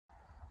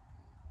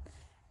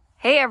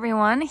Hey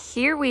everyone,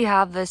 here we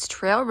have this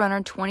Trail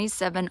Runner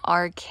 27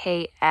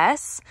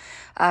 RKS,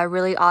 a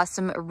really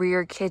awesome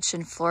rear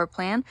kitchen floor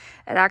plan.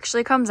 It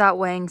actually comes out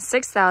weighing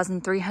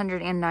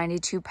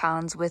 6,392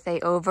 pounds with a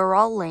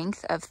overall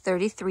length of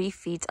 33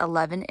 feet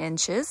 11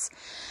 inches.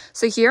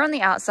 So here on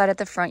the outside at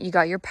the front, you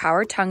got your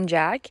power tongue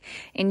jack,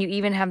 and you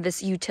even have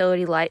this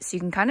utility light so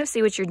you can kind of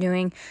see what you're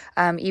doing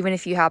even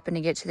if you happen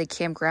to get to the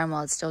campground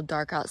while it's still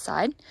dark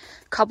outside.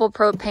 Couple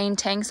propane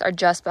tanks are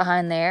just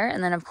behind there,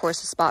 and then of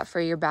course a spot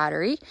for your battery.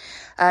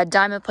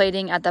 Diamond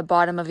plating at the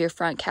bottom of your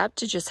front cap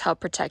to just help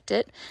protect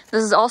it.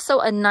 This is also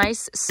a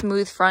nice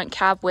smooth front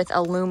cap with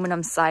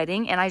aluminum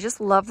siding, and I just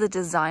love the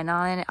design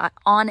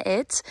on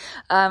it.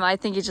 I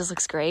think it just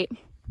looks great.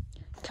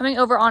 Coming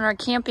over on our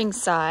camping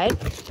side,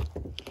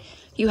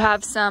 you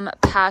have some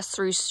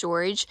pass-through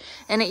storage,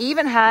 and it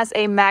even has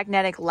a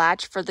magnetic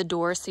latch for the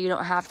door so you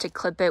don't have to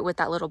clip it with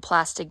that little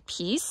plastic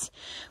piece.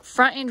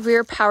 Front and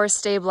rear power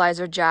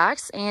stabilizer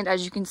jacks, and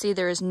as you can see,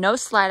 there is no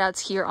slide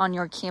outs here on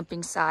your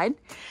camping side.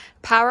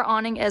 Power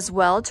awning as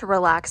well to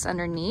relax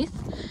underneath.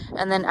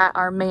 And then at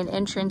our main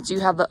entrance, you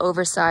have the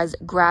oversized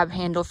grab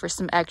handle for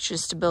some extra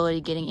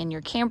stability getting in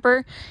your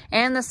camper,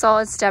 and the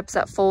solid steps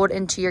that fold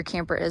into your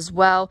camper as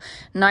well.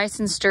 Nice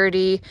and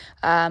sturdy,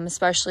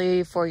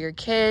 especially for your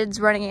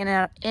kids running in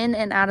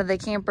and out of the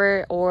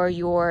camper, or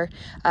your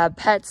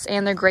pets,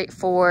 and they're great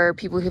for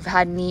people who've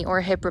had knee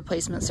or hip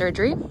replacement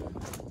surgery.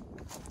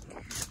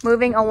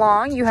 Moving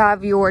along, you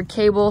have your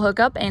cable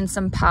hookup and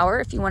some power.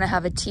 If you want to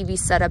have a TV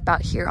set up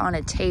out here on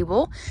a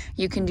table,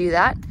 you can do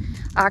that.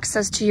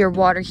 Access to your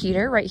water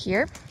heater right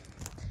here.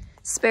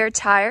 Spare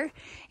tire.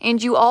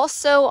 And you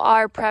also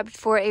are prepped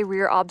for a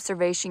rear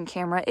observation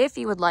camera if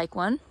you would like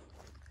one.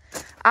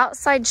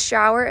 Outside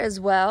shower as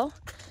well.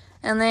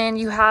 And then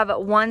you have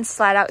one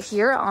slide out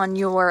here on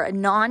your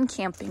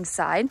non-camping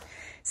side.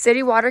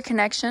 City water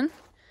connection.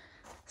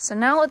 So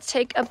now let's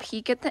take a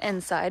peek at the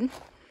inside.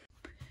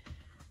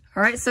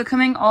 All right, so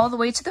coming all the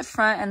way to the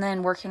front and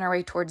then working our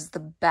way towards the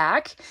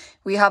back,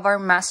 we have our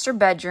master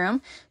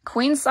bedroom,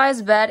 queen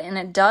size bed, and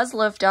it does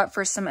lift up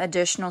for some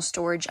additional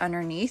storage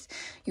underneath.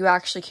 You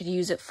actually could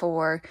use it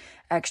for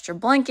extra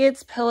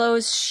blankets,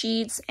 pillows,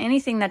 sheets,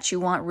 anything that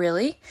you want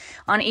really.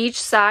 On each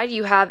side,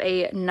 you have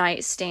a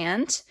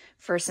nightstand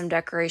for some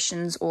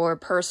decorations or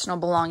personal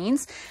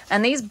belongings.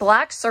 And these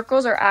black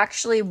circles are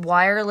actually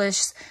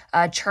wireless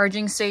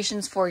charging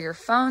stations for your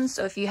phone.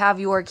 So if you have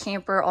your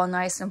camper all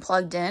nice and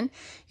plugged in,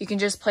 you can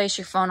just place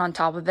your phone on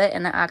top of it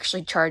and it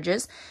actually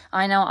charges.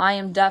 I know I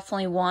am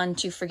definitely one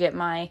to forget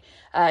my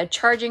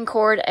charging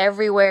cord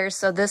everywhere,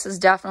 so this is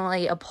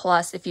definitely a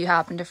plus if you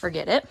happen to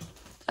forget it.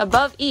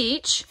 Above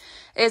each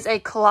is a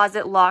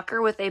closet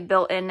locker with a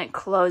built-in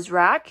clothes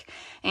rack,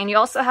 and you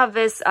also have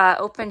this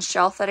open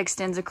shelf that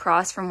extends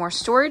across for more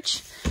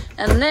storage.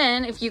 And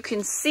then if you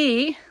can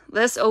see,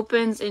 this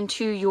opens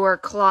into your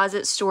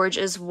closet storage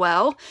as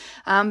well.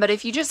 But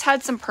if you just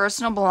had some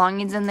personal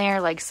belongings in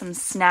there, like some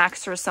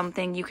snacks or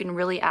something, you can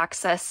really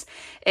access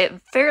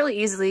it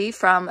fairly easily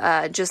from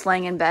just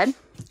laying in bed.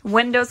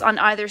 Windows on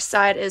either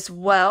side as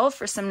well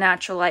for some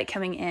natural light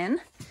coming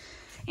in.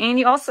 And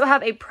you also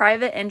have a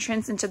private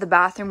entrance into the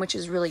bathroom, which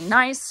is really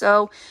nice,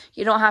 so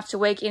you don't have to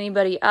wake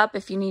anybody up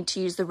if you need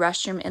to use the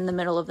restroom in the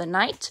middle of the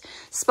night.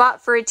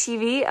 Spot for a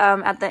TV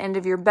at the end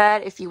of your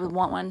bed if you would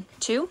want one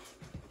too.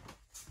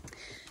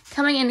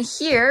 Coming in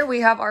here,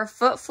 we have our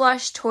foot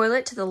flush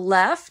toilet to the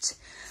left,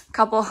 a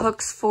couple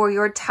hooks for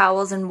your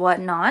towels and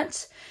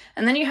whatnot.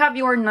 And then you have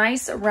your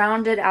nice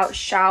rounded out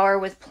shower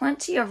with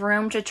plenty of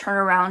room to turn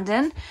around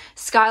in.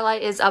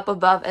 Skylight is up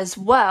above as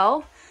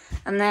well.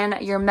 And then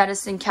your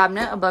medicine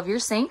cabinet above your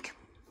sink.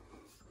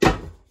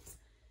 And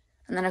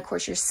then of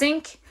course your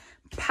sink,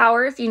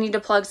 power if you need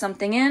to plug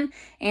something in,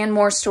 and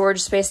more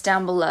storage space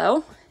down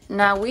below.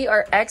 Now we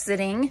are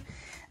exiting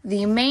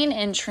the main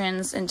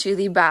entrance into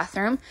the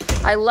bathroom.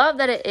 I love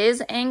that it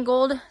is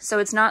angled, so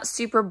it's not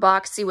super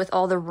boxy with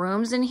all the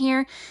rooms in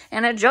here.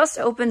 And it just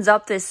opens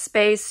up this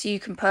space so you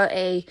can put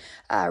a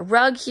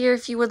rug here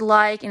if you would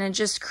like, and it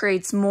just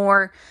creates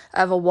more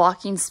of a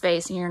walking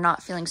space and you're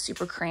not feeling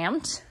super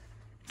cramped.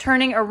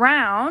 Turning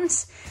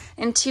around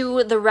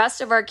into the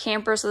rest of our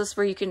camper, so this is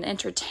where you can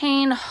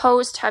entertain,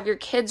 host, have your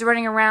kids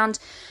running around,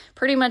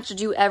 pretty much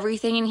do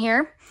everything in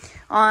here.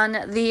 On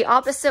the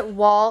opposite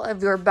wall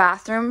of your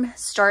bathroom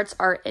starts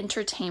our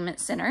entertainment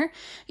center.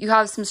 You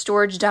have some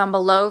storage down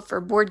below for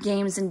board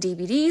games and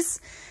DVDs,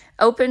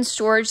 open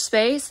storage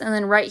space, and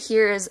then right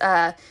here is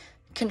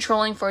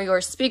controlling for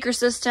your speaker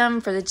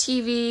system, for the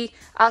TV,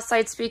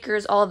 outside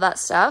speakers, all of that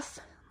stuff.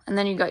 And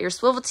then you got your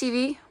swivel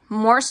TV,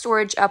 more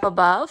storage up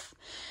above.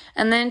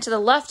 And then to the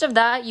left of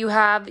that, you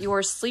have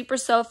your sleeper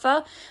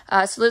sofa.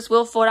 So this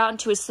will fold out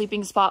into a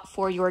sleeping spot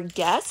for your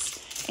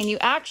guests. And you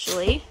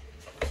actually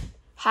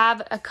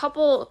have a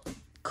couple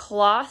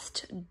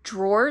clothed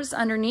drawers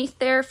underneath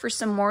there for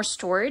some more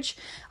storage.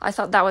 I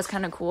thought that was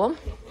kind of cool.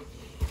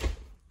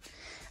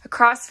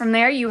 Across from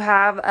there, you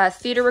have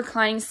theater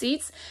reclining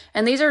seats,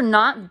 and these are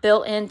not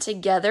built in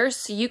together,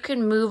 so you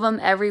can move them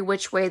every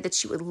which way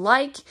that you would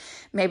like.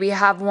 Maybe you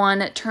have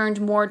one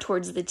turned more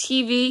towards the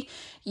TV.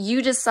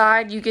 You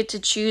decide, you get to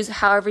choose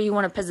however you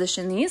want to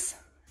position these.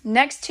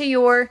 Next to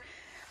your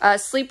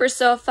sleeper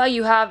sofa,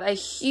 you have a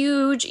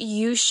huge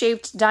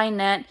U-shaped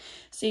dinette,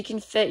 so you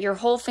can fit your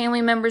whole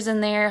family members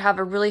in there, have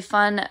a really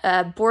fun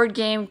board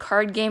game,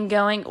 card game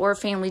going, or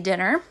family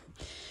dinner.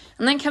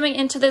 And then coming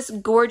into this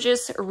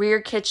gorgeous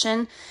rear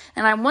kitchen,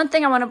 and one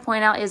thing I want to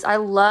point out is I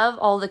love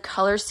all the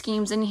color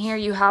schemes in here.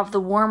 You have the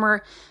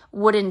warmer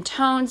wooden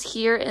tones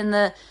here in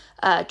the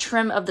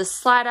trim of the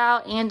slide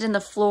out and in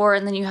the floor,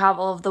 and then you have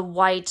all of the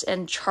white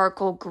and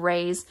charcoal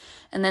grays,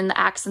 and then the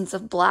accents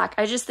of black.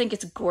 I just think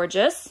it's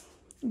gorgeous.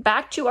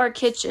 Back to our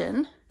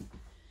kitchen,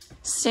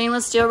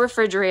 stainless steel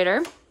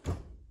refrigerator,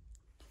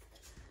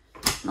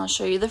 and I'll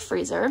show you the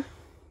freezer.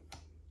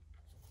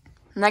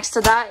 Next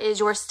to that is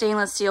your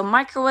stainless steel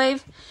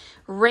microwave,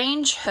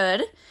 range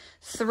hood,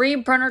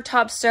 3-burner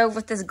top stove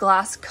with this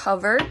glass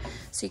cover,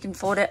 so you can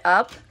fold it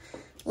up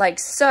like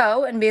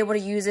so and be able to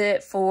use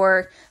it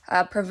for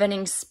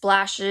preventing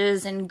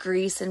splashes and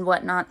grease and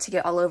whatnot to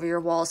get all over your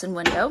walls and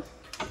window.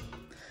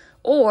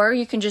 Or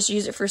you can just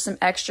use it for some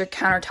extra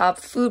countertop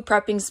food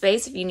prepping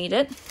space if you need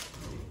it.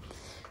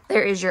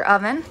 There is your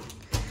oven.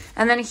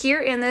 And then here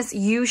in this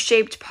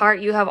U-shaped part,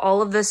 you have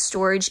all of this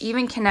storage,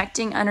 even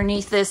connecting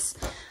underneath this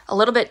a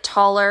little bit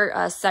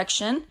taller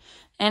section.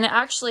 And it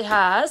actually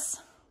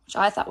has, which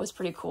I thought was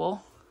pretty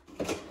cool,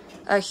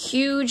 a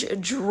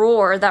huge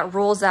drawer that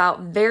rolls out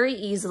very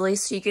easily,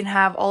 so you can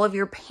have all of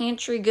your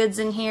pantry goods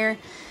in here.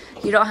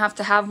 You don't have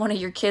to have one of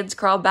your kids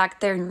crawl back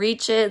there and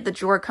reach it. The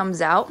drawer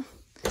comes out.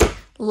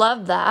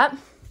 Love that.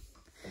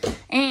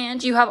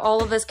 And you have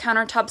all of this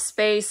countertop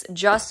space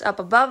just up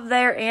above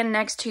there and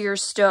next to your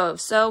stove.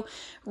 So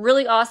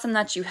really awesome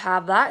that you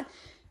have that.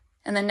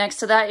 And then next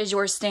to that is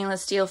your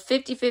stainless steel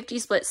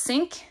 50/50 split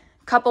sink.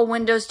 Couple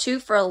windows too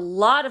for a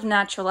lot of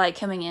natural light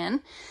coming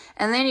in.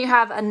 And then you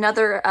have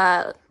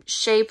another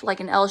shape, like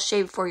an L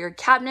shape for your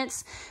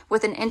cabinets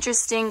with an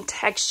interesting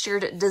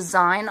textured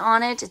design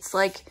on it. It's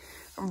like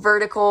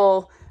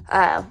vertical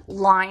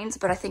lines,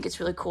 but I think it's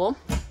really cool.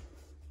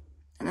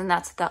 And then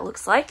that's what that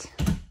looks like.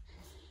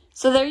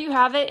 So there you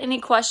have it. Any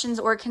questions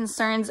or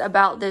concerns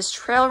about this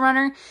trail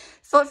runner,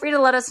 feel free to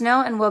let us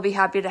know and we'll be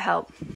happy to help.